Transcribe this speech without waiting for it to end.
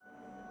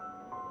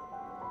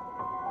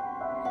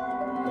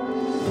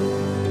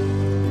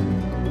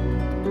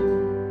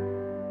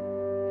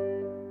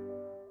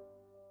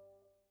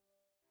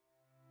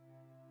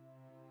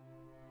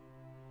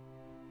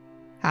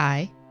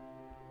Hi,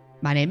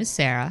 my name is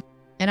Sarah,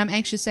 and I'm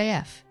Anxious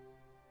AF.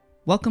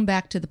 Welcome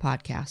back to the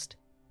podcast.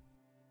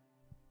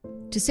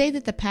 To say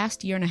that the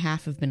past year and a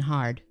half have been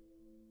hard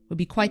would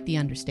be quite the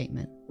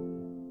understatement.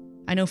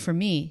 I know for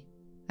me,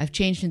 I've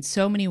changed in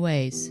so many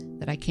ways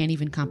that I can't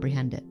even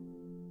comprehend it.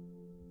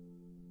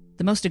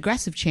 The most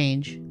aggressive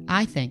change,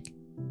 I think,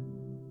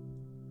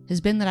 has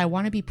been that I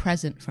want to be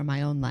present for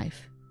my own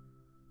life.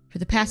 For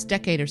the past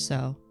decade or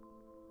so,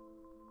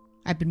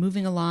 I've been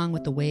moving along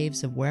with the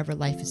waves of wherever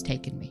life has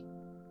taken me.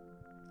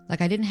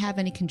 Like I didn't have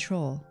any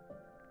control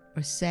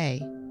or say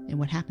in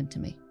what happened to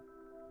me.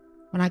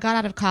 When I got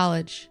out of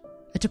college,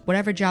 I took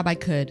whatever job I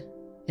could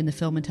in the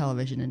film and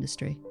television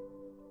industry.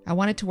 I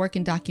wanted to work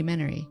in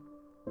documentary,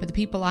 but the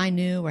people I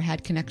knew or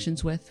had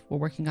connections with were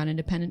working on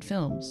independent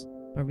films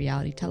or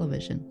reality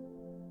television.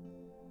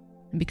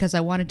 And because I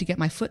wanted to get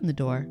my foot in the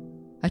door,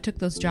 I took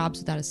those jobs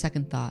without a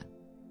second thought.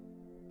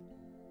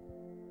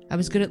 I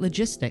was good at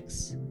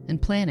logistics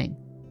and planning,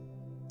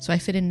 so I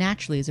fit in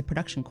naturally as a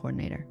production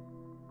coordinator.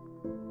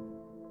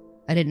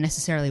 I didn't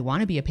necessarily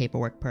want to be a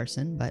paperwork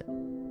person, but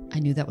I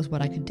knew that was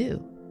what I could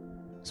do,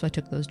 so I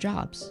took those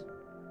jobs.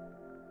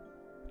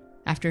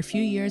 After a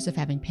few years of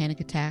having panic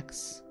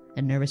attacks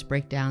and nervous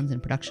breakdowns in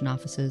production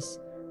offices,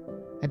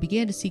 I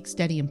began to seek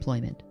steady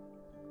employment.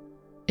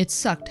 It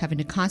sucked having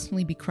to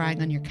constantly be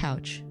crying on your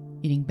couch,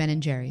 eating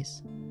Ben &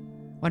 Jerry's,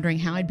 wondering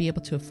how I'd be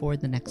able to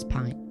afford the next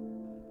pint.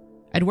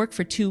 I'd work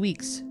for 2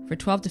 weeks, for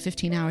 12 to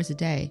 15 hours a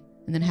day,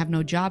 and then have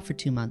no job for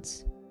 2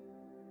 months.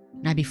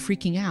 And I'd be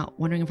freaking out,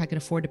 wondering if I could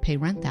afford to pay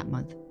rent that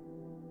month.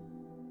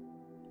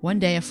 One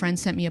day, a friend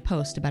sent me a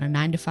post about a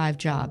 9-to-5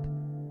 job,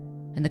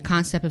 and the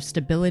concept of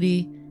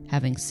stability,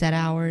 having set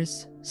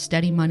hours,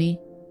 steady money,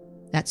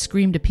 that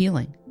screamed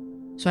appealing.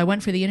 So I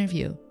went for the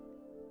interview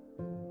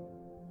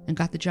and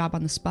got the job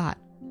on the spot,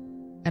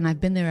 and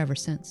I've been there ever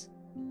since.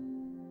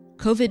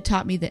 COVID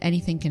taught me that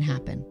anything can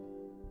happen,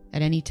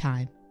 at any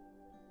time.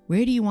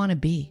 Where do you want to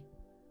be?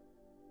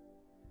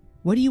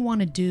 What do you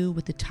want to do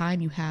with the time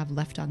you have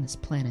left on this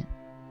planet?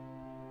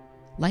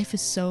 Life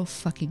is so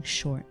fucking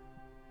short.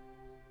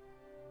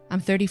 I'm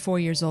 34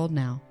 years old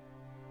now,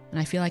 and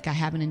I feel like I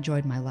haven't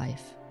enjoyed my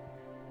life.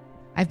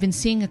 I've been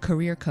seeing a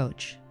career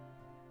coach,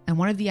 and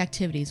one of the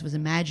activities was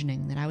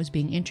imagining that I was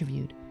being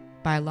interviewed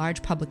by a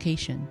large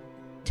publication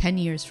 10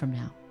 years from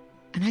now,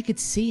 and I could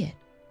see it.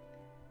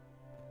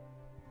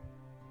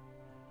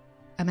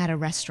 I'm at a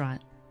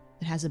restaurant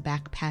that has a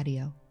back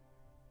patio.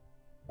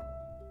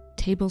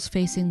 Tables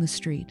facing the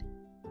street.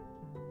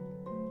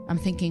 I'm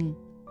thinking,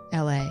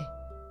 LA.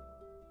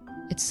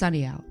 It's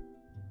sunny out.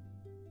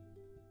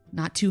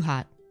 Not too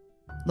hot.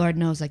 Lord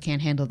knows I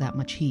can't handle that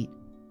much heat.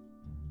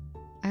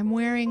 I'm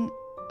wearing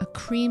a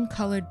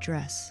cream-colored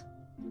dress,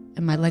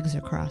 and my legs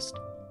are crossed.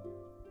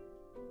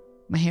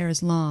 My hair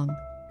is long,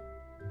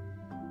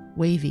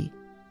 wavy,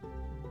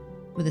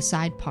 with a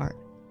side part.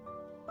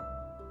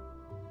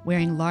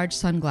 Wearing large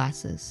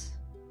sunglasses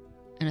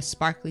and a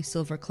sparkly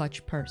silver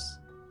clutch purse.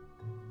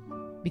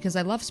 Because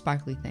I love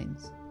sparkly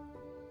things.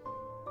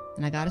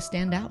 And I gotta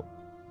stand out.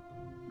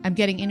 I'm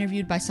getting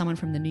interviewed by someone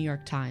from the New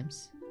York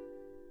Times.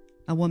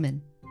 A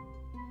woman.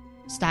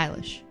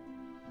 Stylish.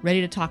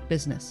 Ready to talk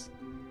business.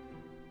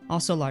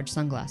 Also large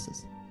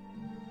sunglasses.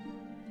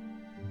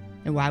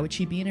 And why would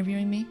she be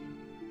interviewing me?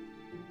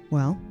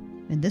 Well,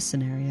 in this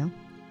scenario,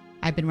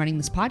 I've been running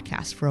this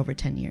podcast for over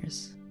 10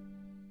 years.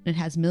 And it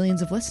has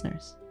millions of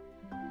listeners.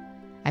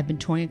 I've been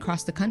touring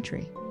across the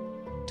country,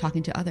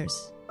 talking to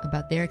others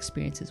about their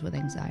experiences with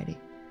anxiety.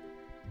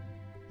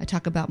 I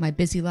talk about my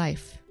busy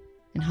life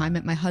and how I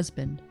met my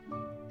husband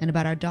and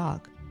about our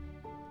dog,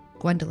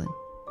 Gwendolyn.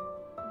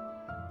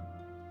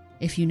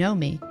 If you know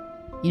me,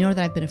 you know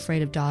that I've been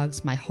afraid of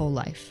dogs my whole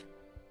life,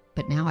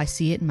 but now I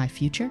see it in my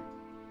future.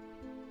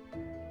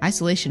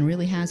 Isolation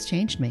really has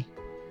changed me,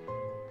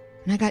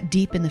 and I got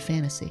deep in the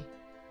fantasy.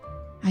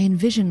 I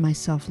envisioned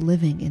myself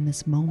living in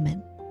this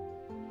moment.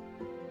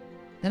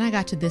 Then I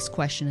got to this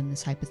question in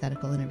this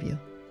hypothetical interview.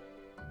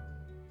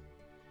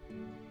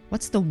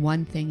 What's the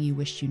one thing you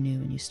wished you knew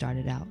when you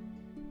started out?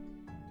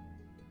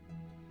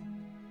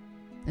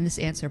 And this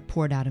answer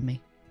poured out of me.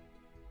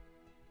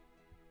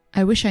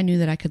 I wish I knew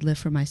that I could live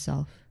for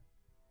myself.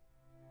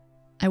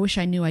 I wish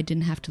I knew I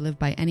didn't have to live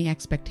by any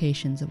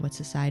expectations of what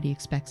society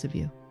expects of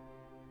you.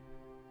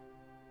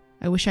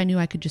 I wish I knew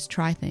I could just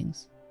try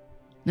things,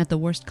 and that the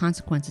worst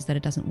consequence is that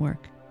it doesn't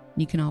work,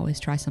 and you can always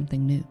try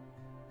something new.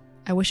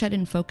 I wish I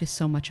didn't focus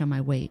so much on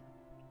my weight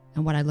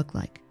and what I look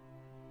like.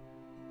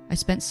 I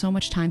spent so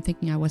much time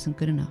thinking I wasn't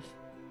good enough.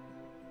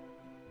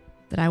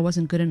 That I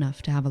wasn't good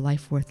enough to have a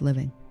life worth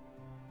living.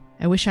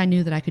 I wish I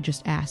knew that I could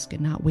just ask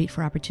and not wait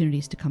for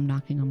opportunities to come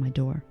knocking on my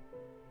door.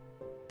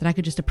 That I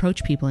could just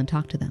approach people and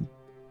talk to them.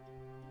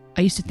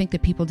 I used to think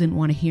that people didn't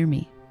want to hear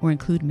me or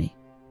include me,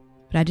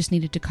 but I just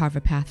needed to carve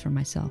a path for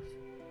myself.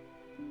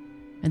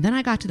 And then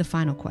I got to the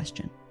final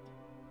question.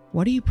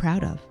 What are you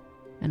proud of?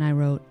 And I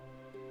wrote,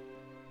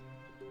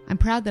 I'm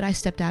proud that I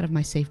stepped out of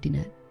my safety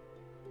net.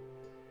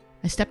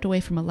 I stepped away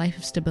from a life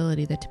of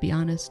stability that, to be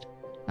honest,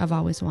 I've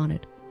always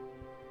wanted.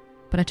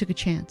 But I took a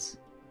chance.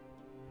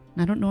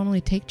 and I don't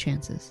normally take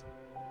chances.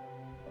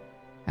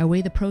 I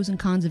weigh the pros and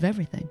cons of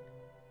everything.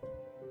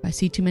 If I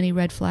see too many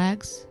red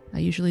flags, I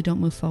usually don't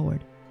move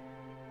forward.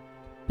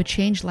 But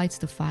change lights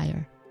the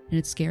fire, and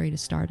it's scary to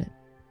start it.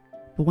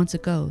 But once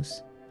it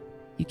goes,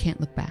 you can't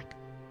look back.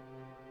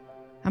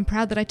 I'm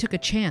proud that I took a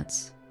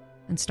chance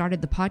and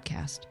started the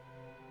podcast.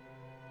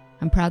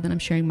 I'm proud that I'm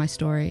sharing my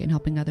story and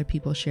helping other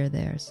people share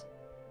theirs.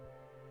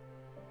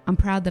 I'm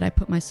proud that I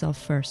put myself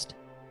first.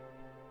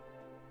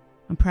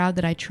 I'm proud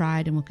that I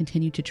tried and will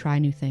continue to try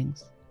new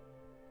things.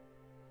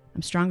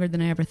 I'm stronger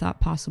than I ever thought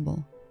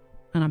possible,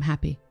 and I'm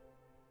happy.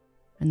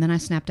 And then I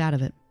snapped out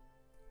of it.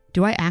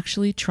 Do I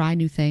actually try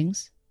new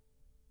things?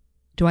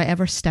 Do I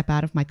ever step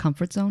out of my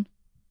comfort zone?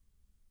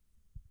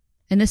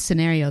 In this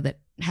scenario that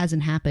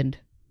hasn't happened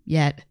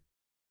yet,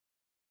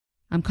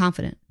 I'm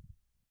confident.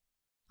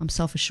 I'm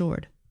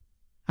self-assured.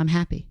 I'm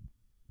happy.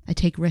 I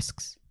take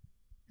risks,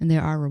 and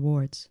there are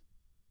rewards.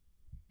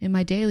 In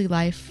my daily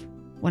life,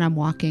 when I'm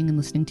walking and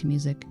listening to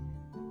music,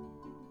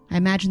 I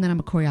imagine that I'm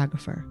a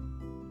choreographer,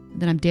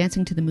 that I'm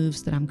dancing to the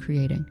moves that I'm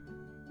creating.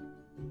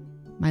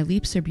 My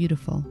leaps are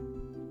beautiful.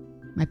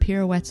 My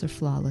pirouettes are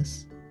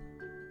flawless.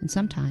 And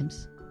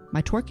sometimes,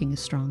 my twerking is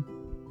strong.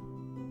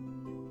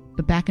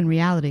 But back in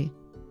reality,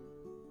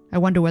 I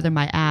wonder whether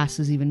my ass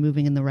is even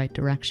moving in the right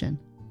direction.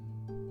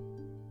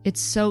 It's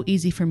so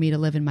easy for me to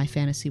live in my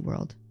fantasy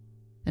world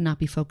and not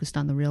be focused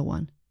on the real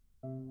one.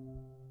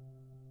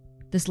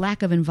 This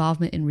lack of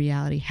involvement in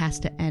reality has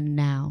to end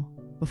now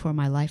before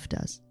my life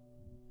does.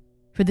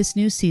 For this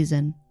new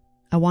season,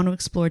 I want to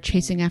explore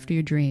chasing after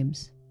your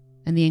dreams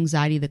and the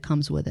anxiety that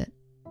comes with it.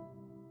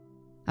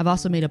 I've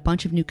also made a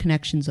bunch of new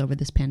connections over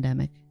this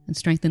pandemic and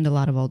strengthened a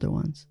lot of older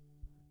ones.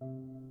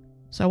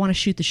 So I want to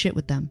shoot the shit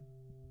with them.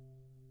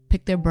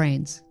 Pick their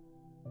brains.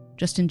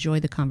 Just enjoy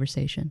the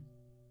conversation.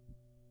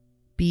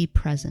 Be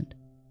present.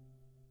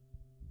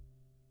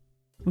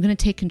 I'm going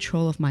to take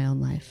control of my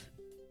own life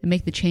and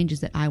make the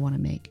changes that I want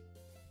to make.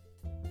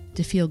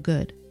 To feel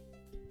good,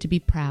 to be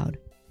proud,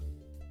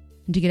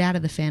 and to get out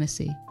of the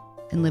fantasy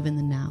and live in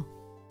the now.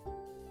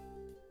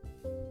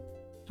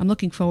 I'm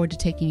looking forward to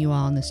taking you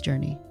all on this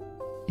journey,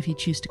 if you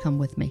choose to come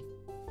with me.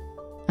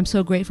 I'm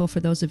so grateful for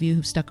those of you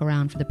who've stuck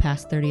around for the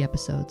past 30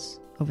 episodes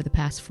over the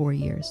past 4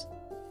 years,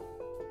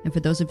 and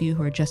for those of you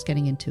who are just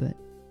getting into it.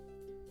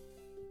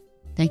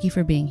 Thank you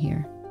for being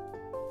here,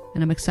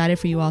 and I'm excited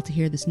for you all to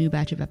hear this new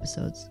batch of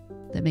episodes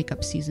that make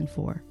up Season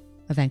 4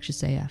 of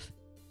Anxious AF.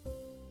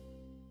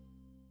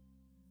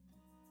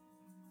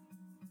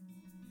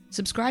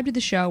 Subscribe to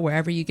the show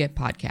wherever you get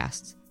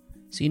podcasts,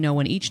 so you know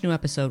when each new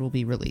episode will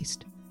be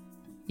released.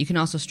 You can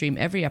also stream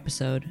every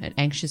episode at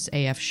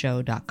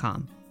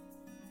anxiousafshow.com.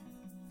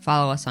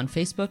 Follow us on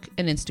Facebook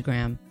and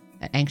Instagram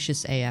at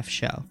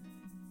anxiousafshow.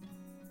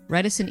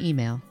 Write us an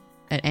email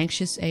at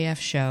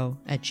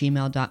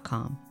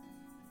anxiousafshow@gmail.com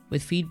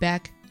with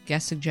feedback,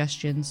 guest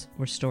suggestions,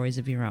 or stories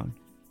of your own.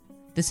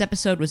 This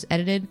episode was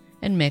edited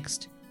and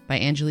mixed by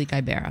Angelique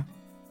Ibera.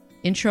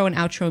 Intro and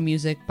outro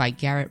music by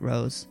Garrett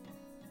Rose.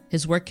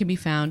 His work can be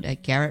found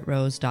at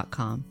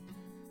garrettrose.com.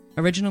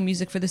 Original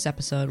music for this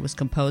episode was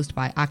composed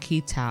by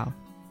Aki Tao.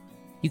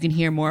 You can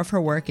hear more of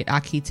her work at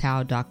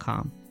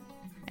akitao.com.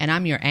 And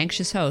I'm your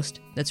anxious host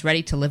that's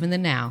ready to live in the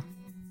now,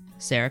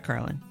 Sarah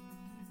Curlin.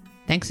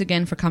 Thanks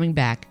again for coming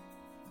back,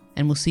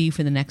 and we'll see you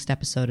for the next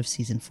episode of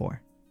Season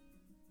 4.